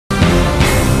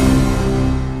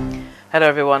Hello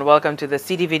everyone, welcome to the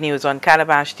CTV News on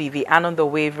Calabash TV and on the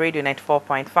Wave Radio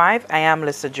 94.5. I am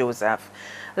Lisa Joseph.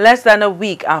 Less than a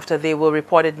week after they were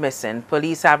reported missing,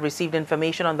 police have received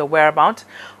information on the whereabouts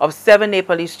of 7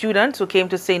 Nepalese students who came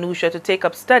to St. Lucia to take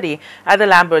up study at the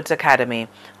Lambert's Academy.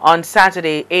 On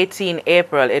Saturday, 18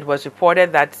 April, it was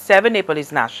reported that 7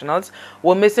 Nepalese nationals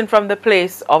were missing from the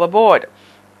place of abode.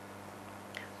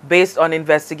 Based on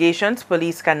investigations,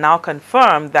 police can now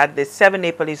confirm that the 7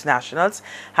 Nepalese nationals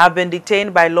have been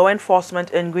detained by law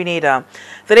enforcement in Greneda.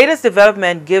 The latest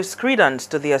development gives credence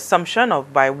to the assumption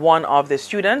by one of the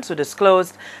students who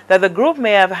disclosed that the group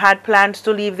may have had plans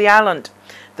to leave the island.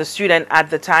 The student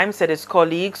at the time said his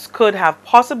colleagues could have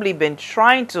possibly been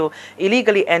trying to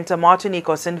illegally enter Martinique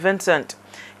or St. Vincent.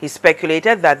 He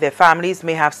speculated that their families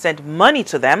may have sent money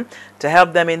to them to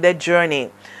help them in their journey.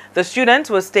 The students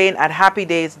were staying at Happy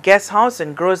Days Guest House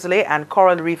in Grosley and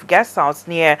Coral Reef Guest House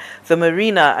near the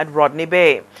marina at Rodney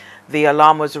Bay. The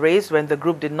alarm was raised when the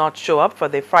group did not show up for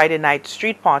the Friday night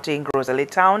street party in Grosley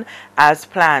town as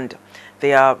planned.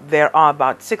 There are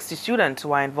about 60 students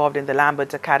who are involved in the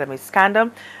Lambert's Academy scandal,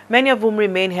 many of whom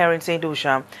remain here in St.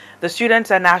 Lucia. The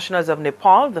students are nationals of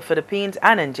Nepal, the Philippines,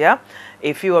 and India.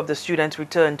 A few of the students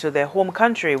returned to their home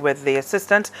country with the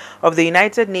assistance of the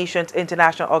United Nations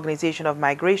International Organization of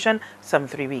Migration some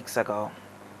 3 weeks ago.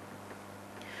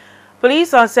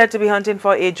 Police are said to be hunting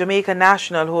for a Jamaican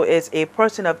national who is a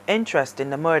person of interest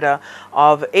in the murder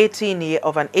of an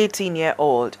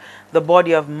 18-year-old. The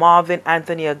body of Marvin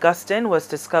Anthony Augustine was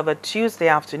discovered Tuesday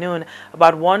afternoon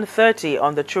about 1:30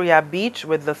 on the Truya beach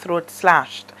with the throat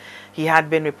slashed. He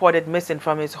had been reported missing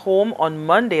from his home on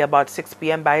Monday about 6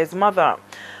 p.m. by his mother.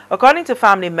 According to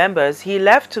family members, he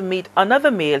left to meet another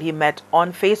male he met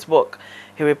on Facebook.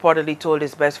 He reportedly told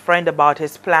his best friend about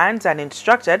his plans and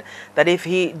instructed that if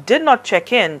he did not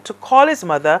check in, to call his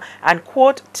mother and,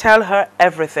 quote, tell her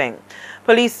everything.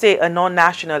 Police say a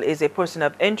non-national is a person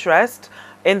of interest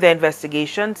in the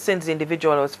investigation since the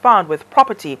individual was found with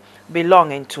property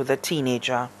belonging to the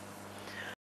teenager.